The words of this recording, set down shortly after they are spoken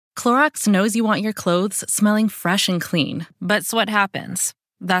Clorox knows you want your clothes smelling fresh and clean, but so what happens?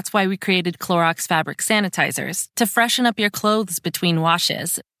 That's why we created Clorox fabric sanitizers to freshen up your clothes between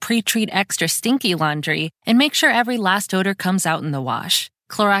washes, pre-treat extra stinky laundry, and make sure every last odor comes out in the wash.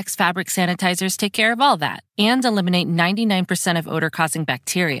 Clorox fabric sanitizers take care of all that and eliminate 99% of odor-causing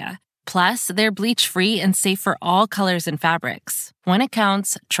bacteria. Plus, they're bleach-free and safe for all colors and fabrics. When it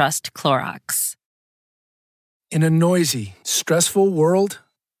counts, trust Clorox. In a noisy, stressful world,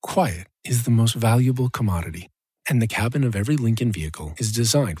 quiet is the most valuable commodity. And the cabin of every Lincoln vehicle is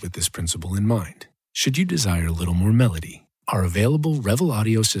designed with this principle in mind. Should you desire a little more melody, our available Revel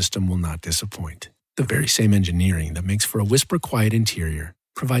audio system will not disappoint. The very same engineering that makes for a whisper-quiet interior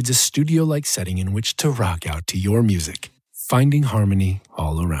provides a studio-like setting in which to rock out to your music, finding harmony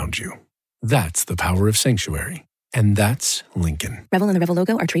all around you. That's the power of Sanctuary. And that's Lincoln. Revel and the Revel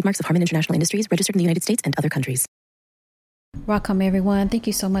logo are trademarks of Harman International Industries, registered in the United States and other countries. Welcome, everyone. Thank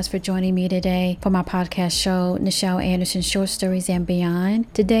you so much for joining me today for my podcast show, Nichelle Anderson Short Stories and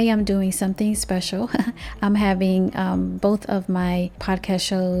Beyond. Today, I'm doing something special. I'm having both of my podcast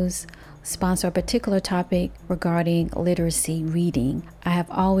shows sponsor a particular topic regarding literacy reading. I have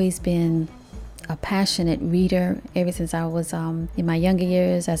always been a passionate reader ever since I was in my younger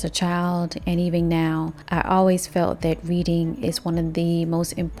years as a child, and even now. I always felt that reading is one of the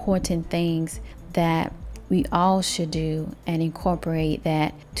most important things that we all should do and incorporate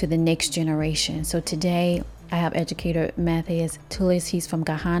that to the next generation. So today I have educator Matthias Tullis. He's from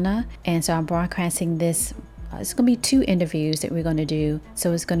Ghana. And so I'm broadcasting this. It's going to be 2 interviews that we're going to do.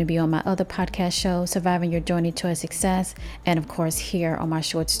 So it's going to be on my other podcast show, Surviving Your Journey to Success. And of course, here on my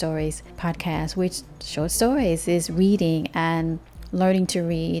Short Stories podcast, which short stories is reading and learning to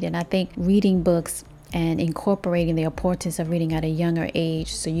read. And I think reading books and incorporating the importance of reading at a younger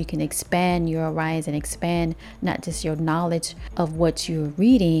age so you can expand your horizon, expand not just your knowledge of what you're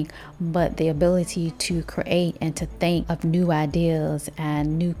reading, but the ability to create and to think of new ideas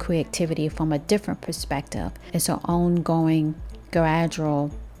and new creativity from a different perspective. It's an ongoing,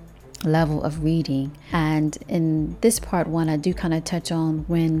 gradual level of reading. And in this part 1, I do kind of touch on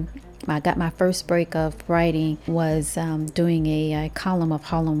when I got my first break of writing was doing a column of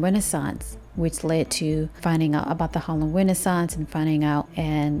Harlem Renaissance, which led to finding out about the Harlem Renaissance and finding out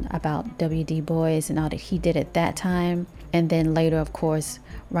and about W.D. Boys and all that he did at that time. And then later, of course,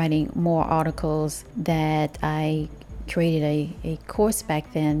 writing more articles that I created a course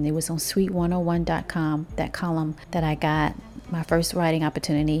back then. It was on sweet101.com, that column that I got my first writing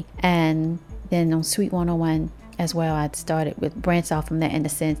opportunity. And then on Sweet 101 as well, I started with branched off from that in a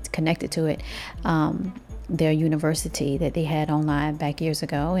sense, connected to it. Their university that they had online back years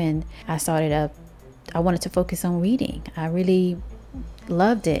ago, and I wanted to focus on reading. I really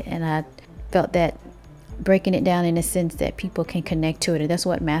loved it, and I felt that breaking it down in a sense that people can connect to it, and that's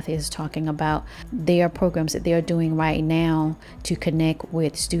what Matthias is talking about. There are programs that they're doing right now to connect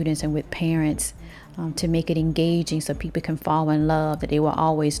with students and with parents, to make it engaging so people can fall in love, that they will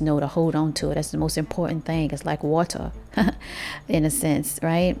always know to hold on to it. That's the most important thing. It's like water in a sense,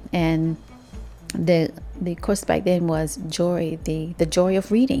 right? And the course back then was joy, the joy of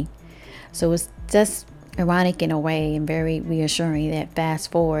reading. So it's just ironic in a way and very reassuring that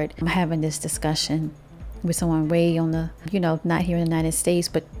fast forward, I'm having this discussion with someone way on the, not here in the United States,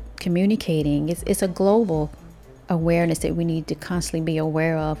 but communicating. It's a global awareness that we need to constantly be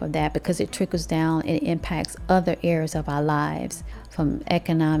aware of that, because it trickles down and it impacts other areas of our lives, from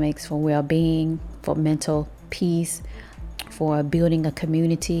economics, for well-being, for mental peace, for building a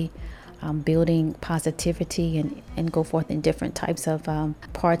community, building positivity and go forth in different types of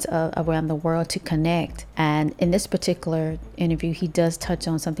parts of around the world to connect. And in this particular interview, he does touch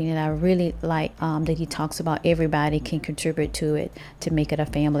on something that I really like, that he talks about everybody can contribute to it to make it a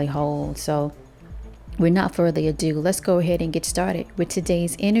family whole. So without further ado, let's go ahead and get started with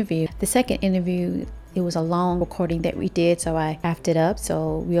today's interview. The second interview, it was a long recording that we did, so I wrapped it up.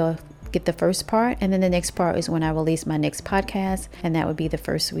 So we'll get the first part, and then the next part is when I release my next podcast, and that would be the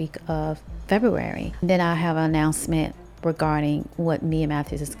first week of February. And then I have an announcement regarding what me and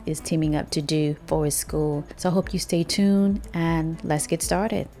Matthias is teaming up to do for his school. So I hope you stay tuned, and let's get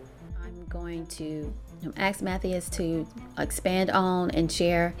started. I'm going to ask Matthias to expand on and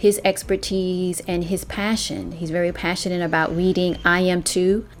share his expertise and his passion. He's very passionate about reading. I am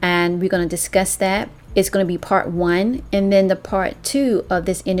too, and we're going to discuss that. It's going to be part 1, and then the part 2 of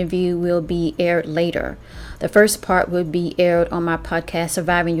this interview will be aired later. The first part will be aired on my podcast,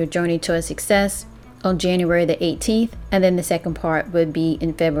 Surviving Your Journey to Success, on January the 18th, and then the second part would be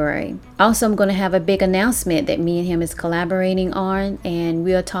in February. Also, I'm going to have a big announcement that me and him is collaborating on, and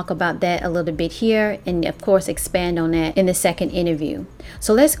we'll talk about that a little bit here, and of course expand on that in the second interview.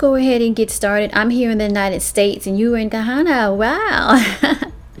 So let's go ahead and get started. I'm here in the United States and you are in Ghana. Wow.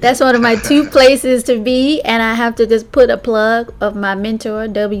 That's one of my two places to be, and I have to just put a plug of my mentor,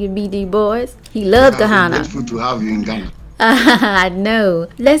 W.B.D. Boys. He loves Ghana. I'm grateful to have you in Ghana. I know.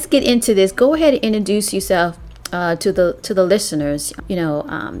 Let's get into this. Go ahead and introduce yourself to the listeners.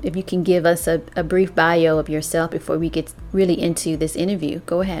 If you can give us a brief bio of yourself before we get really into this interview.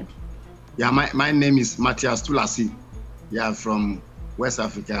 Go ahead. Yeah, my name is Matthias Tulasi. Yeah, from West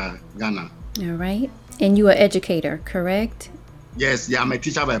Africa, Ghana. All right. And you are an educator, correct? Yes, yeah, I'm a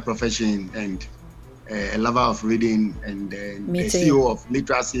teacher by profession and a lover of reading and the Me too. CEO of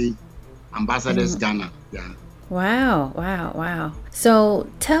Literacy Ambassadors Ghana. Yeah. Wow. So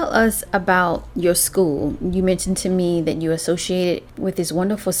tell us about your school. You mentioned to me that you're associated with this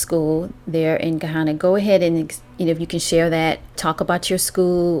wonderful school there in Ghana. Go ahead and, if you can share that, talk about your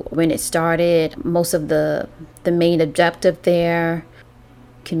school, when it started, most of the main objective there.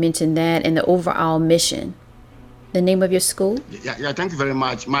 You can mention that and the overall mission. The name of your school? Yeah, thank you very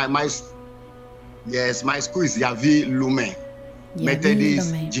much. My school is Yavi Lume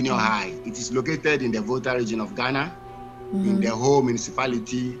Methodist Junior High. It is located in the Volta region of Ghana, in the whole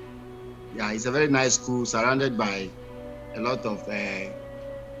municipality. Yeah, it's a very nice school surrounded by a lot of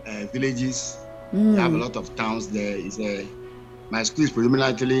villages. We have a lot of towns there. My school is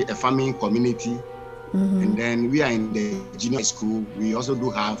predominantly a farming community. And then we are in the junior school. We also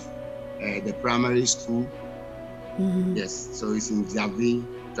do have the primary school. Yes, so it's in Zavi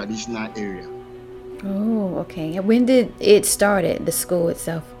traditional area. Oh, okay. And when did it started, the school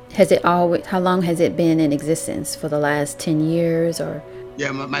itself? How long has it been in existence? For the last 10 years or?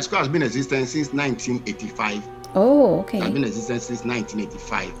 Yeah, my school has been in existence since 1985. Oh, okay. It's been in existence since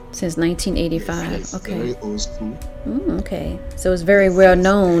 1985. Since 1985, yes, okay. It's a very old school. Okay, so it's very well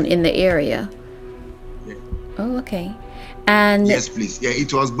known in the area. Yeah. Oh, okay. And yes, please. Yeah,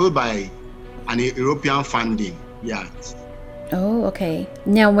 it was built by an European funding. Yeah. Oh, okay.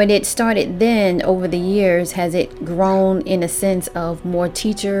 Now, when it started then, over the years, has it grown in a sense of more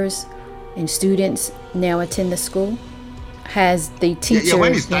teachers and students now attend the school? Has the teachers... Yeah,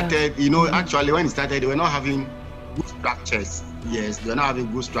 when it started, actually when it started, they were not having good structures. Yes, they were not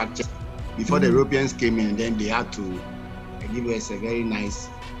having good structures. Before the Europeans came in, then they had to give us a very nice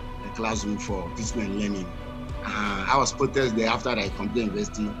classroom for teaching and learning. I was posted there after I completed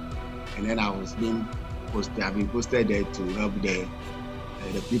university, and then I've been posted there to help the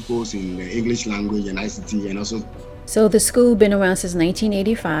pupils in the English language and ICT and also. So the school been around since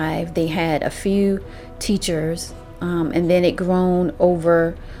 1985. They had a few teachers, and then it grown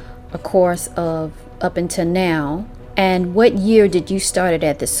over a course of up until now. And what year did you start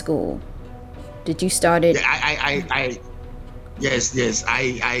at the school? Did you start it? Yeah, yes.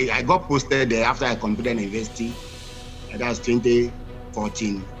 I got posted there after I completed university. That's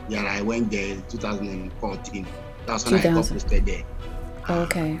 2014. Yeah, I went there 2014. That's when I got posted there.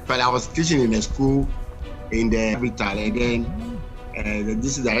 Okay. But I was teaching in a school in the capital, and then the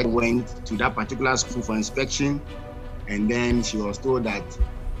district director went to that particular school for inspection, and then she was told that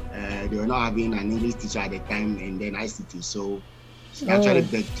they were not having an English teacher at the time, and then ICT. So she actually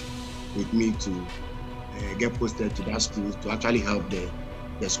begged with me to get posted to that school to actually help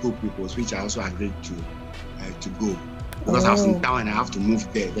the school pupils, which I also agreed to go. Because I was in town and I have to move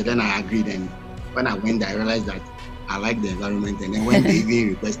there. But then I agreed, and when I went there, I realized that I like the environment. And then when they even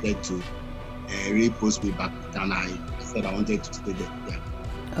requested to repost me back to Ghana, I said I wanted to stay there. Yeah.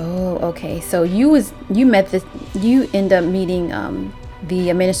 Oh, okay. So you end up meeting the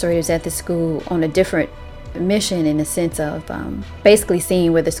administrators at the school on a different mission, in the sense of basically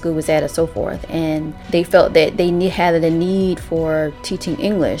seeing where the school was at and so forth. And they felt that they had a need for teaching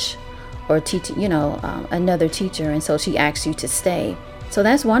English, or teaching, another teacher, and so she asked you to stay. So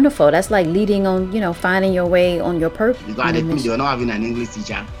that's wonderful. That's like leading on, finding your way on your purpose. Because at the time, you're not having an English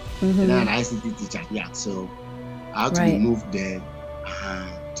teacher, and then an ICT teacher. Yeah, so I had to be moved there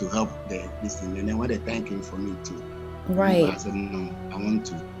to help this thing. And then when they thank him for me to, I said no, I want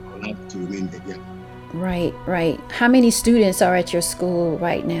to remain there. Yeah. Right. How many students are at your school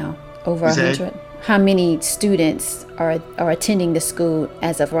right now? Over 100. How many students are attending the school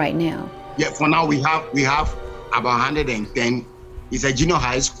as of right now? Yeah, for now we have about 110. It's a junior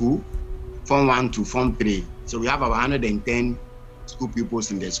high school, Form 1 to Form 3. So we have about 110 school pupils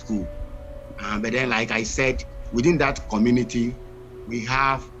in the school. But then, like I said, within that community, we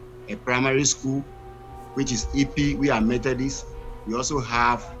have a primary school, which is EP. We are Methodist. We also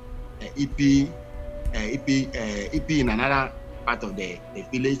have an EP EP in another part of the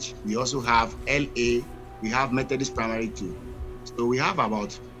village. We also have LA. We have Methodist Primary too. So we have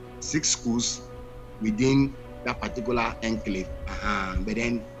about 6 schools within that particular enclave. But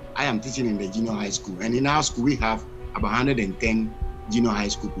then I am teaching in the junior high school. And in our school, we have about 110 junior high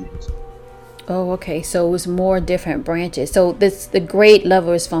school pupils. Oh, okay. So it was more different branches. So the grade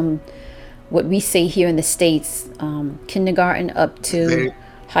level is from what we say here in the States, kindergarten up to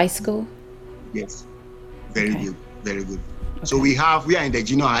high school? Yes. Very good. Very good. Okay. So we are in the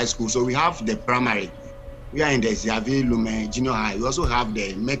junior high school. So we have the primary. We are in the Xavier Lumen Junior High. We also have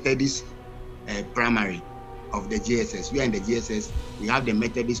the Methodist primary of the GSS. We are in the GSS. We have the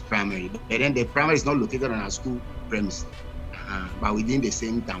Methodist primary. But then the primary is not located on our school premise, but within the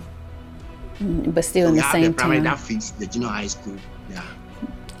same town. But still in the same town. We have the primary that fits the junior high school. Yeah.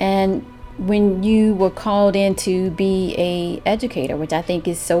 And when you were called in to be a educator, which I think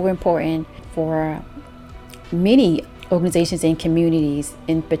is so important for many organizations and communities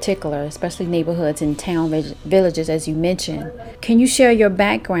in particular, especially neighborhoods and town villages, as you mentioned. Can you share your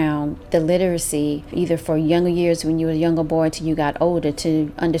background, the literacy, either for younger years when you were a younger boy till you got older,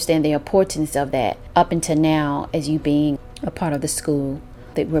 to understand the importance of that up until now as you being a part of the school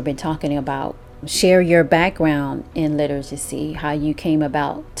that we've been talking about? Share your background in literacy, how you came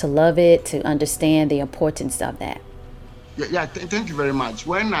about to love it, to understand the importance of that. Thank you very much.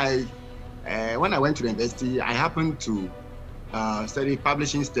 When I went to the university, I happened to study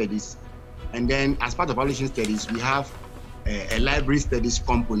publishing studies. And then as part of publishing studies, we have a library studies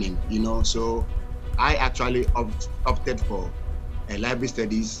component, So I actually opted for library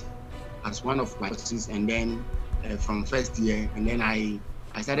studies as one of my courses. And then from first year, and then I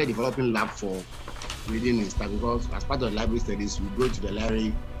started developing lab for reading and stuff, because as part of library studies, we go to the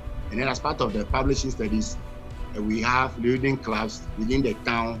library. And then as part of the publishing studies, we have reading clubs within the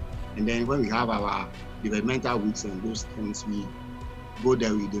town. And then when we have our developmental weeks and those things, we go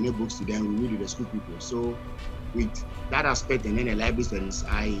there, we donate books to them, we read to the school people. So with that aspect and then the library studies,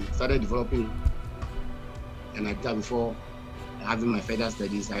 I started developing. And I thought before having my further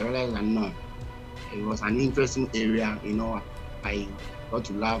studies, I realized that no, it was an interesting area, I got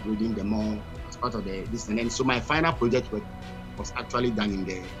to love reading them more as part of this. And then so my final project was actually done in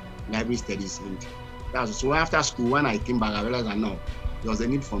the library studies. And that was, so after school, when I came back, I realized that no, there was a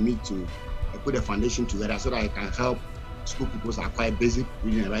need for me to put a foundation together so that I can help school pupils acquire basic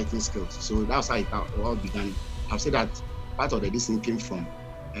reading and writing skills. So that's how it all began. I'll say that part of this thing came from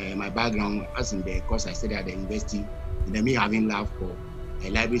my background as in the course I studied at the university, and then me having love for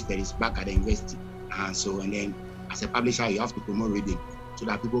library studies back at the university. And then as a publisher, you have to promote reading so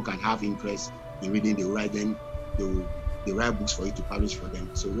that people can have interest in reading. They write books for you to publish for them.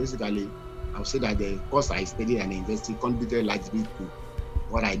 So basically, I'll say that the course I studied at the university contributed largely to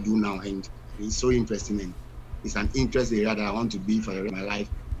what I do now, and it's so interesting, and it's an interest area that I want to be for the rest of my life.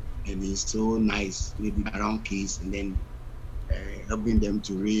 And it's so nice to be around kids and then helping them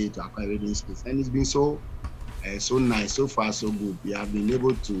to read, to acquire reading skills. And it's been so nice, so far so good. We have been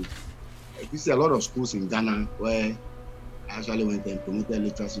able to visit a lot of schools in Ghana where I actually went and promoted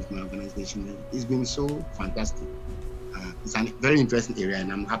literacy with my organization. It's been so fantastic. It's a very interesting area,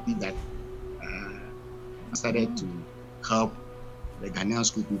 and I'm happy that I started to help the Ghanaian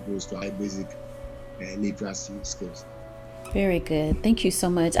school pupils to have basic literacy skills. Very good. Thank you so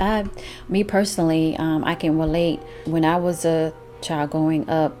much. Me personally, I can relate. When I was a child growing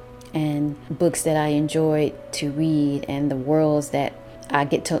up, and books that I enjoyed to read, and the worlds that I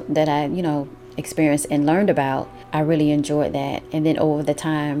experienced and learned about, I really enjoyed that. And then over the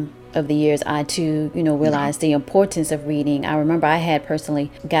time of the years, I too, realized the importance of reading. I remember I had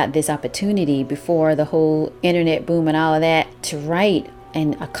personally got this opportunity before the whole internet boom and all of that to write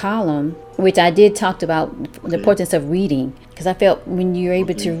in a column, which I did talk about the importance of reading, because I felt when you're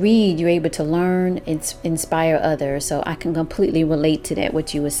able to read, you're able to learn and inspire others. So I can completely relate to that,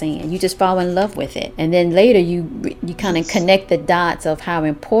 what you were saying. You just fall in love with it. And then later you kind of connect the dots of how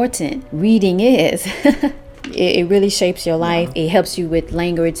important reading is. It really shapes your life. It helps you with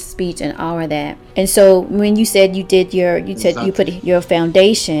language, speech, and all of that. And so when you said you put your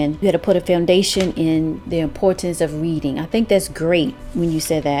foundation, you had to put a foundation in the importance of reading. I think that's great when you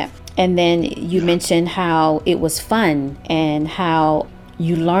said that. And then you mentioned how it was fun and how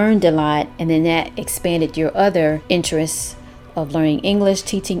you learned a lot, and then that expanded your other interests of learning English,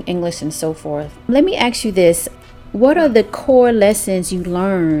 teaching English, and so forth. Let me ask you this. What are the core lessons you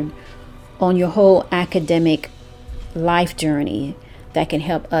learned on your whole academic life journey that can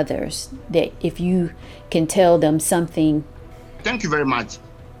help others, that if you can tell them something? Thank you very much.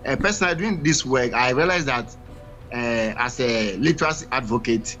 Personally, doing this work, I realized that as a literacy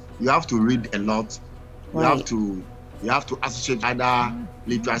advocate, you have to read a lot Right. You have to associate other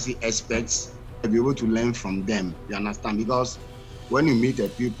literacy experts to be able to learn from them. You understand? Because when you meet a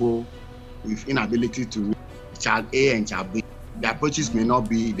people with inability to read, child A and child B, the approaches may not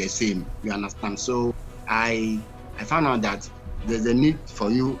be the same. You understand? So I found out that there's a need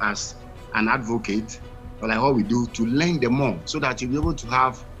for you as an advocate, or like what we do, to learn them more so that you'll be able to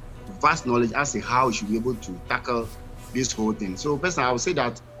have vast knowledge as to how you should be able to tackle this whole thing. So personally, I would say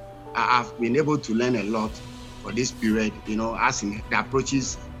that I've been able to learn a lot for this period, as in the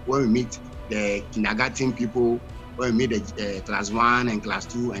approaches when we meet the kindergarten people, when we meet the class 1 and class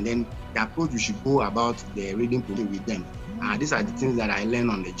 2, and then the approach we should go about the reading program with them. These are the things that I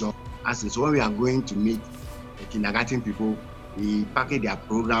learned on the job. So when we are going to meet the kindergarten people, we package their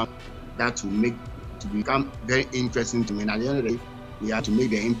program that will become very interesting to me. And at the end of the day, we have to make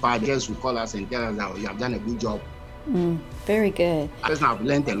the impact. Just will call us and tell us that you have done a good job. Very good. I've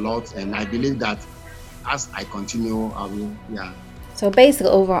learned a lot, and I believe that as I continue, I will, So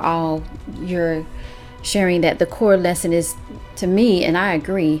basically, overall, you're sharing that the core lesson is, to me, and I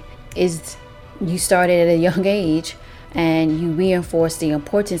agree, is you started at a young age and you reinforce the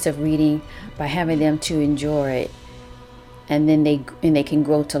importance of reading by having them to enjoy it, and then they can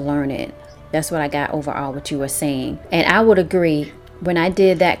grow to learn it. That's what I got overall, what you were saying. And I would agree. When I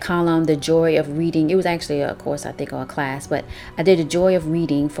did that column, The Joy of Reading, it was actually a course, I think, or a class, but I did The Joy of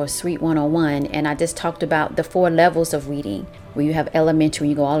Reading for SWEET 101, and I just talked about the 4 levels of reading, where you have elementary,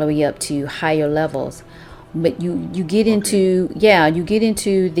 you go all the way up to higher levels. But you get into,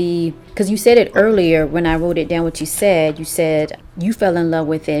 because you said it earlier when I wrote it down, what you said you fell in love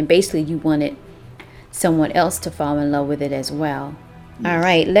with it, and basically you wanted someone else to fall in love with it as well. Yes. All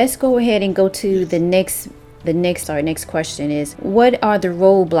right, let's go ahead and go to the next question is, what are the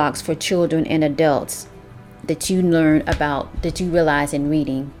roadblocks for children and adults that you learn about, that you realize in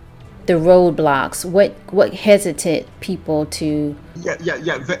reading? The roadblocks, what hesitate people to...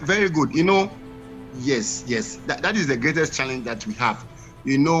 Yeah, very good. Yes, that is the greatest challenge that we have.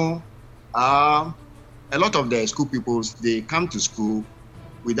 A lot of the school pupils, they come to school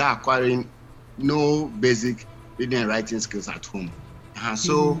without acquiring no basic reading and writing skills at home.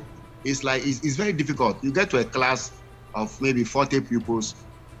 So it's very difficult. You get to a class of maybe 40 pupils,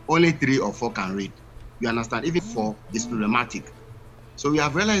 only 3 or 4 can read. You understand? Even 4 is problematic. So we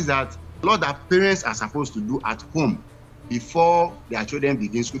have realized that a lot that parents are supposed to do at home before their children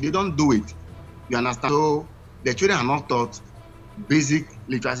begin school, they don't do it. You understand? So the children are not taught basic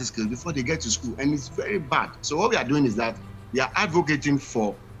literacy skills before they get to school, and it's very bad. So what we are doing is that we are advocating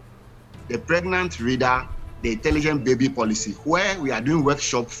for the pregnant reader, the intelligent baby policy, where we are doing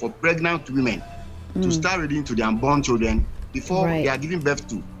workshops for pregnant women to start reading to their unborn children before they are giving birth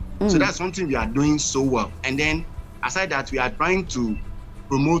to. So that's something we are doing so well. And then aside that, we are trying to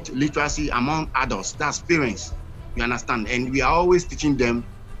promote literacy among adults, that's parents, you understand? And we are always teaching them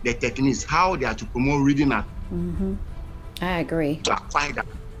the techniques, how they are to promote reading at. I agree. To acquire that.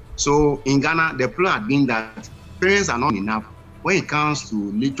 So in Ghana, the plan has been that parents are not enough when it comes to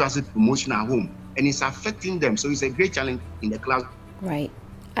literacy promotion at home, and it's affecting them. So it's a great challenge in the class. Right.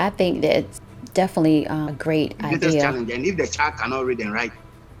 I think that's definitely a great idea. Challenge. And if the child cannot read and write,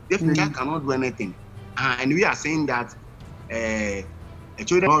 definitely the child cannot do anything. And we are saying that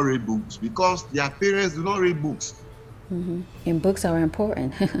children don't read books because their parents do not read books. And books are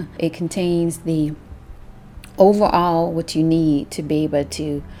important. It contains the overall what you need to be able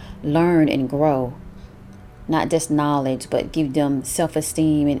to learn and grow. Not just knowledge, but give them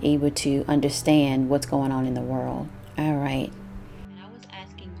self-esteem and able to understand what's going on in the world. All right. I was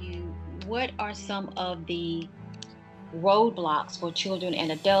asking you, what are some of the roadblocks for children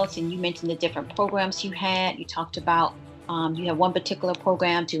and adults? And you mentioned the different programs you had. You talked about you have one particular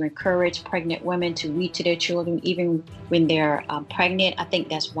program to encourage pregnant women to read to their children even when they're pregnant. I think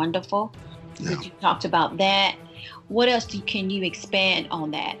that's wonderful. Yeah. You talked about that. What else can you expand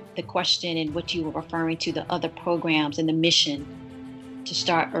on that? The question and what you were referring to, the other programs and the mission to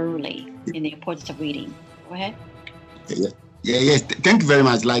start early in the importance of reading. Go ahead. Yes. Thank you very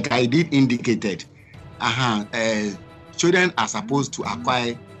much. Like I did indicated, children are supposed to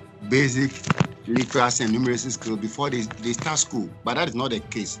acquire basic literacy and numeracy skills before they start school, but that is not the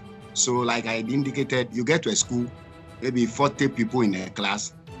case. So like I indicated, you get to a school, maybe 40 people in a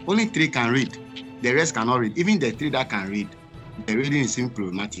class, only 3 can read. The rest cannot read. Even the 3 that can read, the reading is simply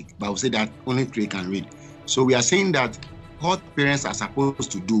problematic, but I would say that only 3 can read. So we are saying that what parents are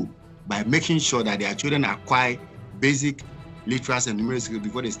supposed to do by making sure that their children acquire basic literacy and numeracy skills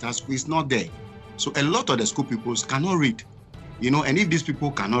before they start school is not there. So a lot of the school pupils cannot read, and if these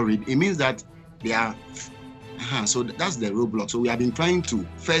people cannot read, it means that they are, so that's the roadblock. So we have been trying to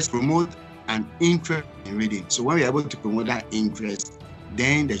first promote an interest in reading. So when we're able to promote that interest,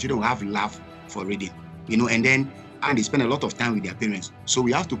 then the children will have love for reading, and they spend a lot of time with their parents. So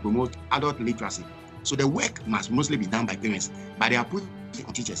we have to promote adult literacy. So the work must mostly be done by parents, but they are put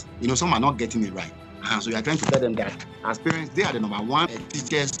on teachers. Some are not getting it right. So we are trying to tell them that as parents, they are the number one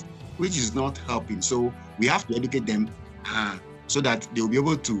teachers, which is not helping. So we have to educate them so that they will be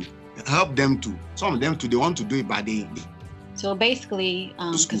able to help them to. Some of them too, they want to do it, but they So basically,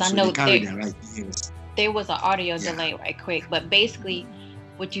 because I know there was an audio delay right quick, but basically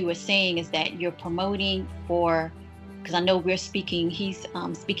what you were saying is that you're promoting for, because I know we're speaking, he's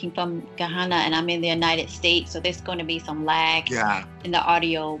speaking from Ghana and I'm in the United States, so there's going to be some lag in the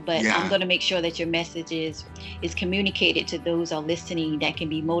audio, but I'm going to make sure that your message is communicated to those who are listening that can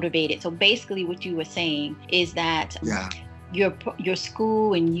be motivated. So basically what you were saying is that your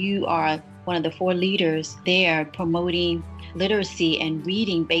school and you are one of the 4 leaders there promoting literacy and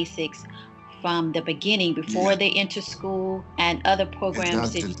reading basics from the beginning before they enter school, and other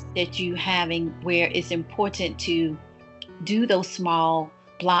programs that you having where it's important to do those small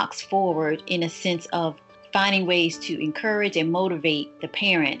blocks forward in a sense of finding ways to encourage and motivate the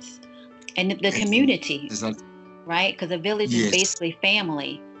parents and the community, right? Because a village is basically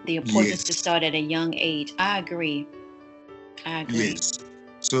family. The importance to start at a young age. I agree. Yes.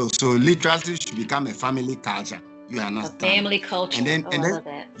 So literacy should become a family culture. You understand? A family culture. And then, I love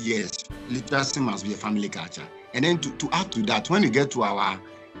that. Yes, literacy must be a family culture. And then to add to that, when you get to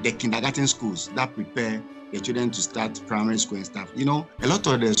the kindergarten schools that prepare the children to start primary school and stuff, a lot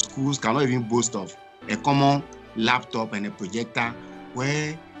of the schools cannot even boast of a common laptop and a projector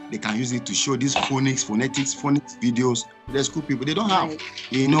where they can use it to show these phonics videos. The school people, they don't have.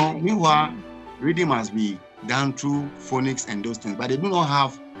 Meanwhile, reading must be done through phonics and those things, but they do not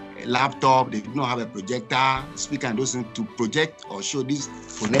have a laptop, they do not have a projector, speaker and those things to project or show these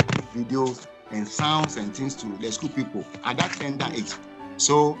phonetic videos and sounds and things to the school people at that tender age.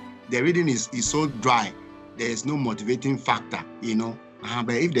 So the reading is so dry, there is no motivating factor,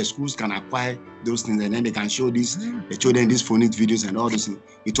 but if the schools can acquire those things and then they can show the children these phonic videos and all these things,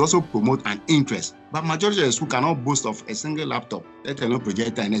 it also promotes an interest. But majority of the school cannot boast of a single laptop, let alone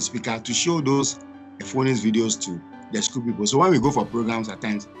projector and a speaker to show those phonics videos to the school people. So when we go for programs at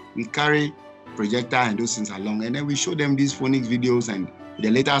times, we carry projector and those things along, and then we show them these phonics videos and the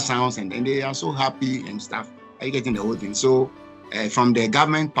later sounds, and they are so happy and stuff. Are you getting the whole thing? So from the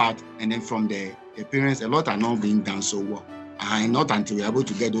government part and then from the parents, a lot are not being done so well. And not until we're able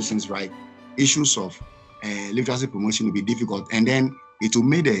to get those things right, issues of literacy promotion will be difficult. And then it will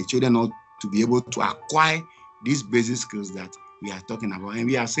make the children not to be able to acquire these basic skills that we are talking about. And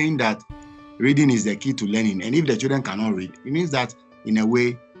we are saying that reading is the key to learning. And if the children cannot read, it means that in a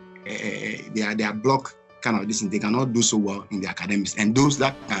way, they are blocked kind of this, they cannot do so well in the academics. And those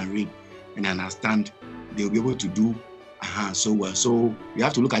that can read and understand, they'll be able to do so well. So we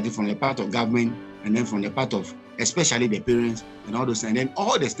have to look at it from the part of government and then from the part of especially the parents and all those, and then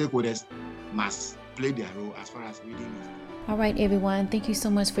all the stakeholders must play their role as far as reading is. All right, everyone. Thank you so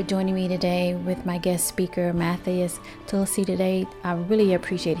much for joining me today with my guest speaker, Matthias Tulsi today. I really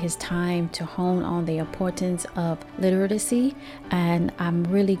appreciate his time to hone on the importance of literacy, and I'm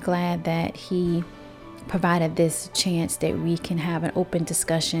really glad that he provided this chance that we can have an open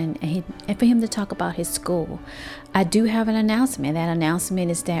discussion and for him to talk about his school. I do have an announcement. That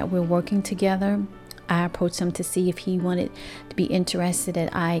announcement is that we're working together. I approached him to see if he wanted to be interested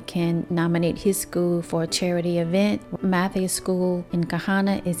that I can nominate his school for a charity event. Matthias School in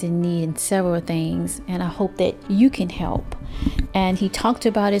Kahana is in need in several things, and I hope that you can help. And he talked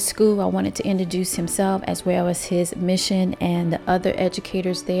about his school. I wanted to introduce himself as well as his mission and the other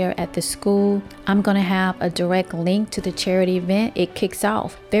educators there at the school. I'm going to have a direct link to the charity event. It kicks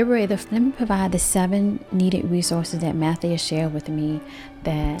off February the 5th. Let me provide the 7 needed resources that Matthias shared with me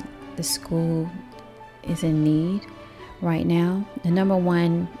that the school is in need right now. The number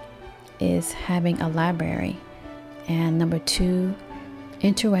 1 is having a library, and number 2,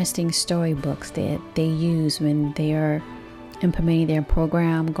 interesting storybooks that they use when they are implementing their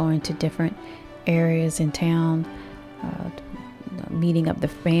program, going to different areas in town, meeting up the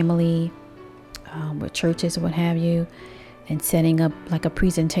family with churches or what have you, and setting up like a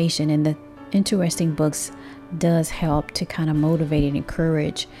presentation. And the interesting books does help to kind of motivate and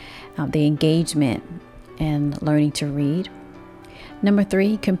encourage the engagement and learning to read. Number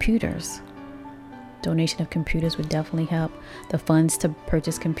 3, computers. Donation of computers would definitely help. The funds to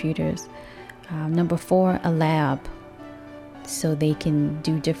purchase computers. Number 4, a lab, so they can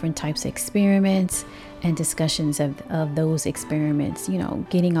do different types of experiments and discussions of those experiments,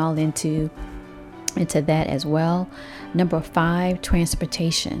 getting all into that as well. Number 5,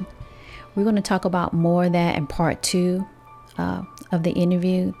 transportation. We're going to talk about more of that in part 2 of the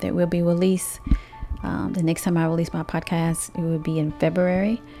interview that will be released. The next time I release my podcast, it will be in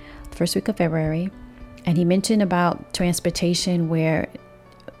February, first week of February. And he mentioned about transportation where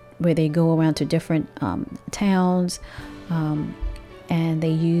they go around to different towns, and they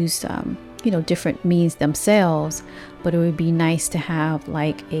use different means themselves. But it would be nice to have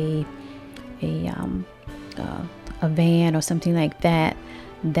like a van or something like that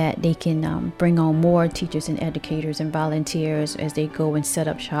they can bring on more teachers and educators and volunteers as they go and set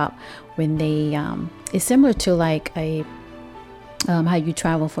up shop. When they it's similar to like a how you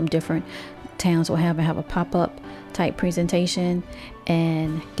travel from different towns or have a pop-up type presentation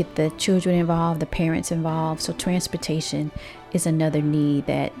and get the children involved, the parents involved. So transportation is another need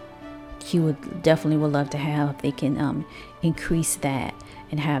that he would definitely love to have. They can increase that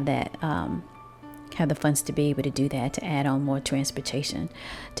and have that have the funds to be able to do that, to add on more transportation,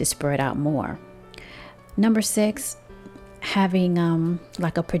 to spread out more. Number 6, having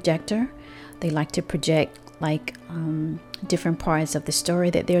like a projector. They like to project like different parts of the story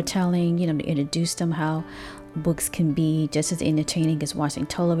that they're telling, to introduce them how books can be just as entertaining as watching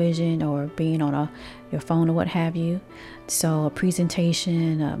television or being on your phone or what have you. So a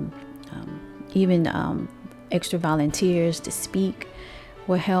presentation, even extra volunteers to speak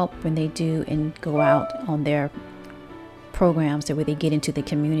will help when they do and go out on their programs where they get into the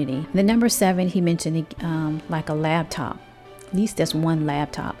community. The number 7, he mentioned like a laptop. At least there's one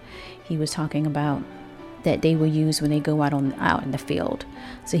laptop he was talking about that they will use when they go out in the field.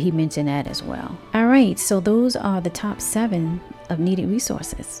 So he mentioned that as well. All right, so those are the top 7 of needed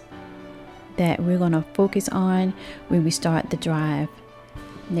resources that we're going to focus on when we start the drive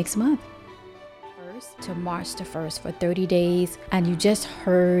next month. To March the 1st for 30 days. And you just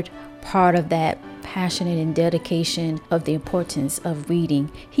heard part of that passionate and dedication of the importance of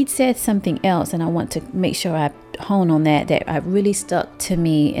reading. He said something else, and I want to make sure I hone on that really stuck to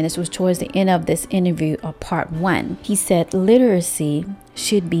me. And this was towards the end of this interview of part 1. He said literacy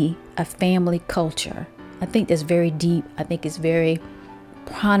should be a family culture. I think that's very deep. I think it's very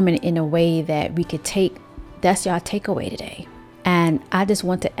prominent in a way that we could take. That's your takeaway today. And I just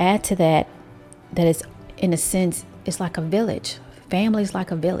want to add to that it's, in a sense, it's like a village. Family is like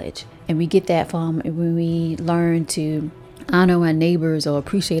a village. And we get that from when we learn to honor our neighbors or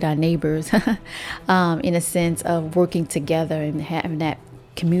appreciate our neighbors in a sense of working together and having that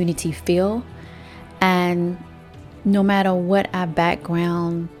community feel. And no matter what our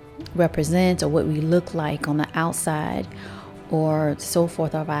background represents or what we look like on the outside or so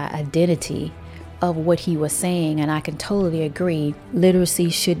forth of our identity, of what he was saying, and I can totally agree. Literacy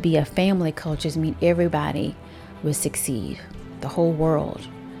should be a family culture. I mean, everybody will succeed, the whole world.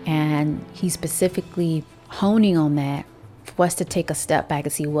 And he's specifically honing on that for us to take a step back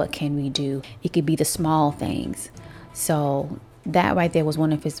and see what can we do. It could be the small things. So that right there was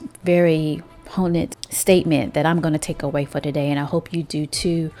one of his very poignant statement that I'm going to take away for today, and I hope you do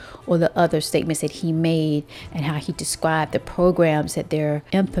too, or the other statements that he made and how he described the programs that they're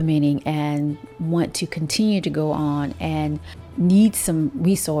implementing and want to continue to go on and need some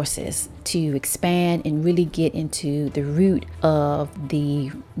resources to expand and really get into the root of the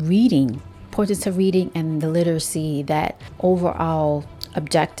reading, importance of reading and the literacy, that overall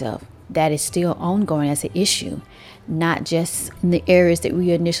objective that is still ongoing as an issue, not just in the areas that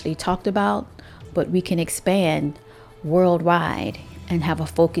we initially talked about, but we can expand worldwide and have a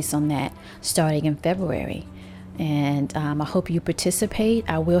focus on that starting in February. And I hope you participate.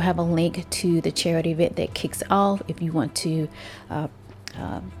 I will have a link to the charity event that kicks off if you want to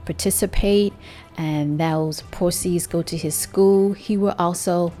participate, and those proceeds go to his school. He will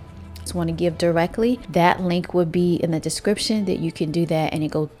also want to give directly. That link will be in the description that you can do that, and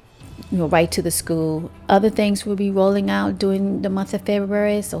it go right to the school. Other things will be rolling out during the month of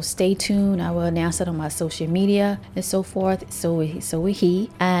February, so stay tuned. I will announce it on my social media and so forth. So will he.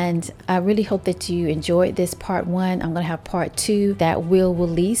 And I really hope that you enjoyed this part 1. I'm going to have part 2 that will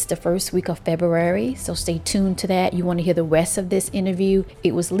release the first week of February, so stay tuned to that. You want to hear the rest of this interview.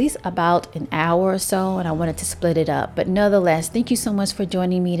 It was at least about an hour or so, and I wanted to split it up. But nonetheless, thank you so much for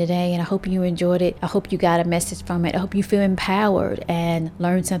joining me today, and I hope you enjoyed it. I hope you got a message from it. I hope you feel empowered and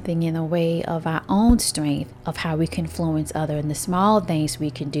learned something in a way of our own strength of how we can influence others, and the small things we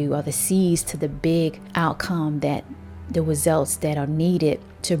can do are the seeds to the big outcome, that the results that are needed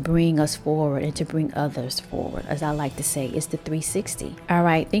to bring us forward and to bring others forward. As I like to say, it's the 360. All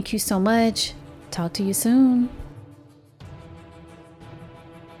right, thank you so much. Talk to you soon.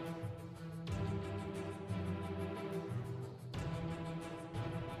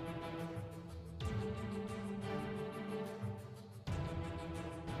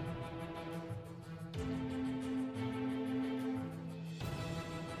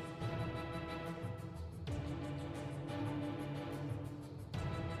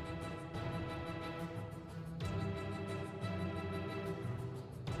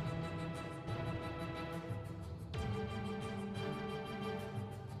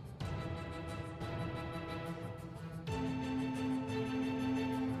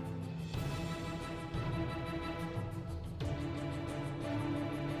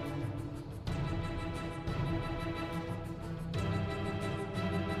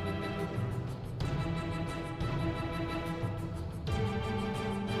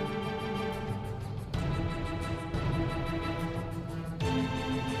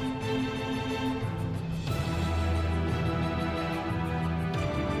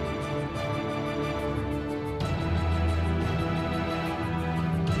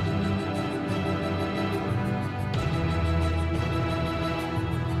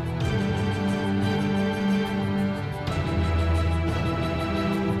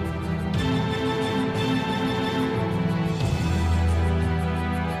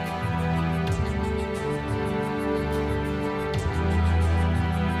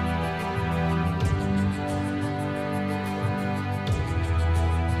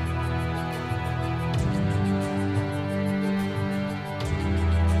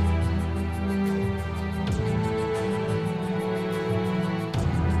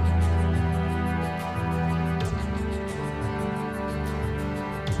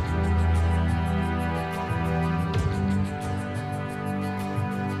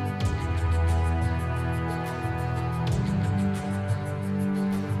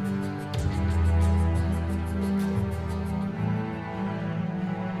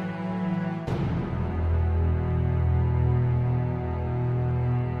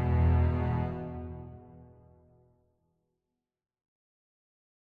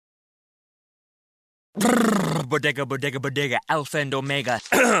 Bodega, bodega, bodega, Alpha and Omega.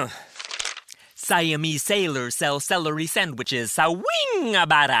 Siamese sailors sell celery sandwiches.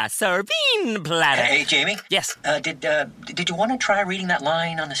 Sawing-a-bada, serving platter. Hey, Jamie? Yes? Did you want to try reading that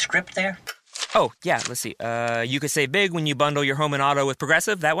line on the script there? Oh, yeah, let's see. You could save big when you bundle your home and auto with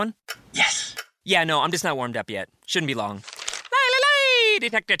Progressive, that one? Yes. Yeah, no, I'm just not warmed up yet. Shouldn't be long.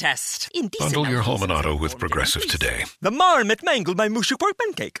 Detector test. Bundle your home and auto with Progressive today. The marmot mangled my mushy pork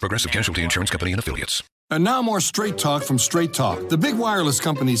pancake. Progressive Casualty Insurance Company and Affiliates. And now more Straight Talk from Straight Talk. The big wireless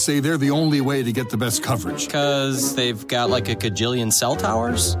companies say they're the only way to get the best coverage. Because they've got like a gajillion cell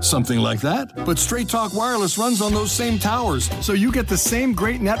towers? Something like that. But Straight Talk Wireless runs on those same towers, so you get the same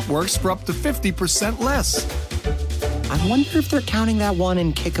great networks for up to 50% less. I wonder if they're counting that one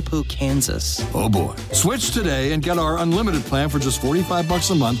in Kickapoo, Kansas. Oh boy. Switch today and get our unlimited plan for just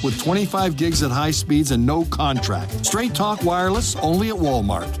 $45 a month with 25 gigs at high speeds and no contract. Straight Talk Wireless, only at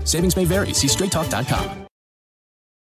Walmart. Savings may vary. See straighttalk.com.